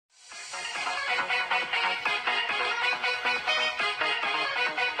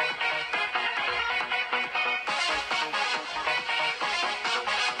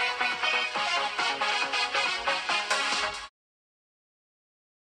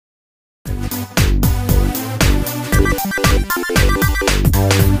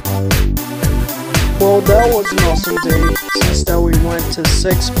Well, that was an awesome day, since that we went to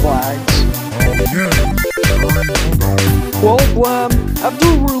Six Flags. Well, Blam, after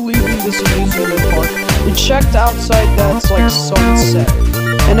we're leaving this amusement park, we checked outside that's like sunset.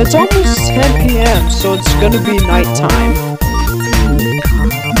 And it's almost 10 p.m., so it's gonna be nighttime.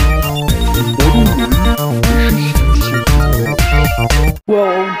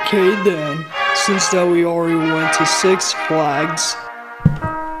 Well, okay then, since that we already went to Six Flags.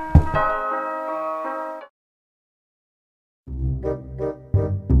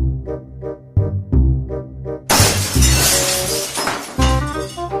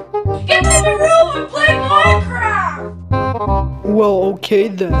 Get in the room and play Minecraft! Well, okay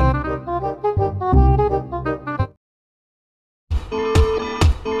then.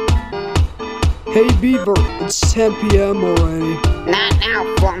 Hey Beaver, it's 10 p.m. already. Not now,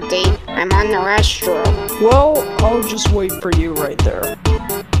 Flumpty. I'm on the restroom. Well, I'll just wait for you right there.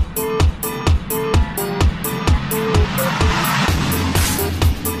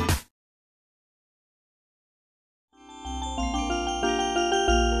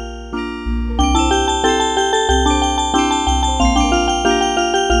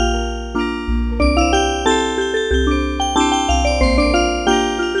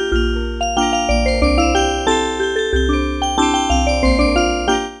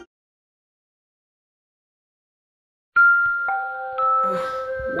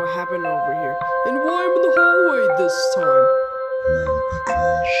 What happened over here? And why I'm in the hallway this time?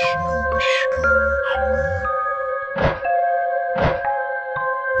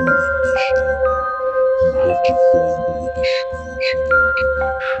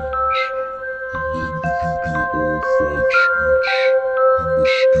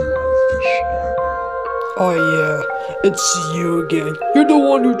 Oh yeah, it's you again. You're the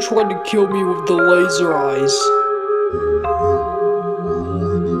one who tried to kill me with the laser eyes.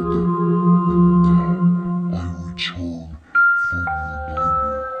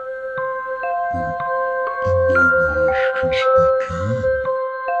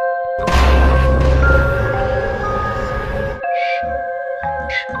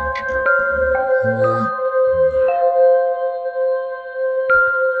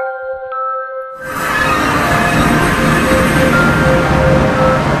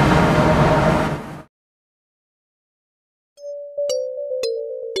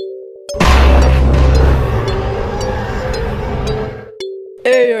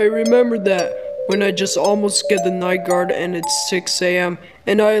 Hey, I remember that, when I just almost get the night guard and it's 6 a.m.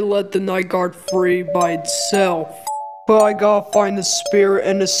 and I let the night guard free by itself. But I gotta find the spirit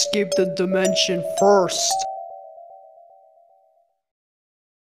and escape the dimension first.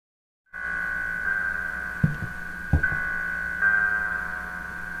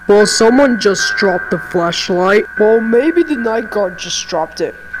 Well, someone just dropped the flashlight. Well, maybe the night guard just dropped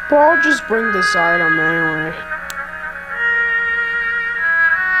it. But I'll just bring this item anyway.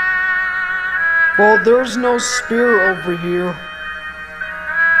 Well, there's no spirit over here.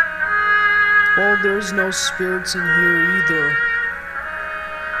 Well, there's no spirits in here either.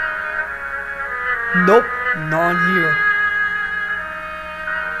 Nope, not here.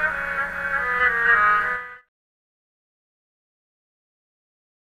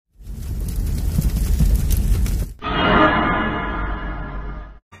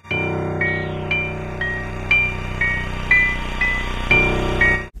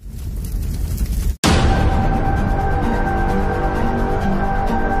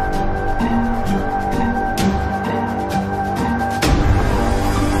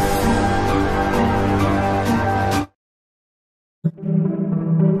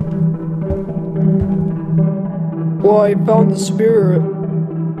 Well, I found the spirit.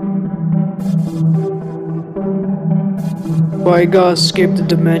 But I gotta escape the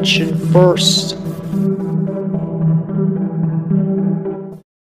dimension first.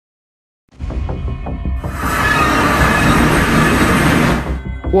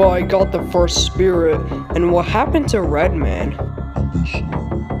 Well, I got the first spirit. And what happened to Red Man?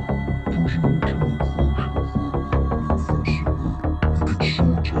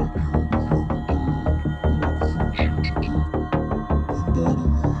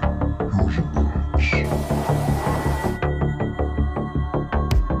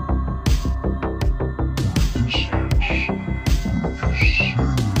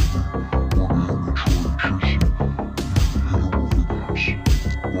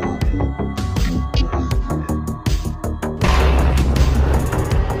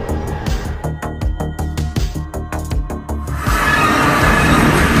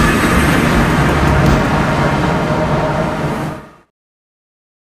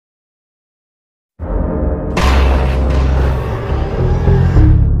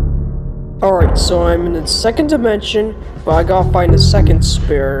 So I'm in the second dimension, but I gotta find a second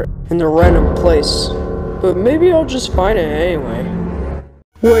spirit in a random place. But maybe I'll just find it anyway.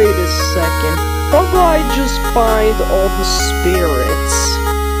 Wait a second. How about I just find all the spirits?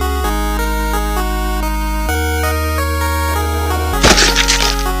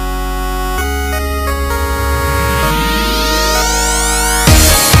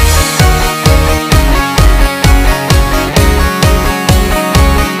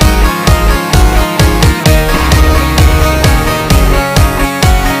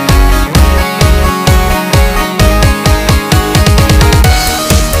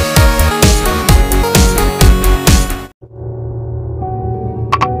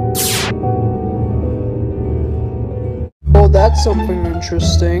 Oh, that's something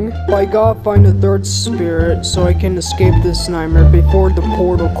interesting. I gotta find a third spirit so I can escape this nightmare before the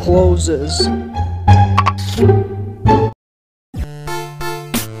portal closes.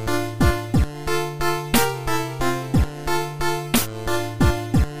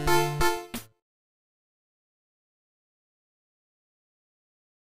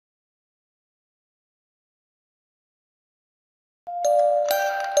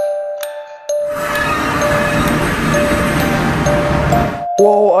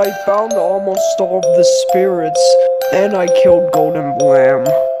 Well, I found almost all of the spirits, and I killed Golden Blam.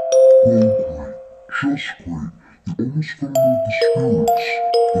 Oh, great. Just great. You almost found all the spirits.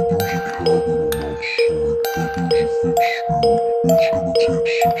 But there's a cabin on that side that there's a fifth spirit, but it's gonna take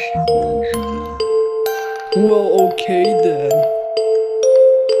 60 miles away. Well, okay then.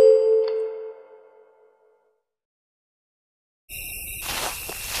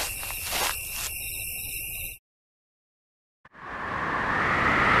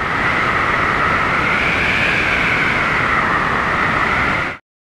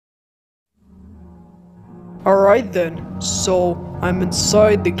 Alright then, so I'm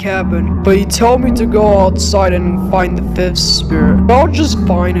inside the cabin, but you tell me to go outside and find the fifth spirit. I'll just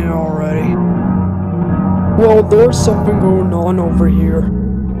find it already. Well, there's something going on over here.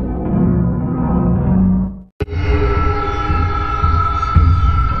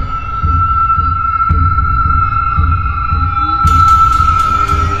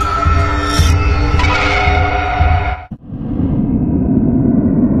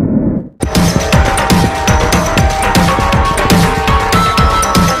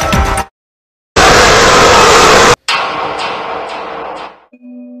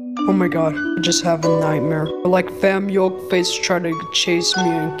 Oh my god, I just have a nightmare. Like Fam Yolkface trying to chase me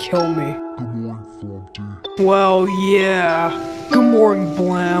and kill me. Good morning, Flumpty. Well, yeah. Good morning,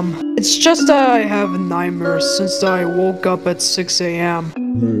 Blam. It's just that I have a nightmare since I woke up at 6 a.m.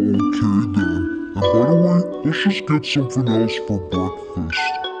 Well, okay then. And by the way, let's just get something else for breakfast.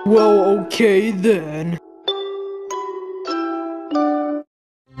 Well, okay then.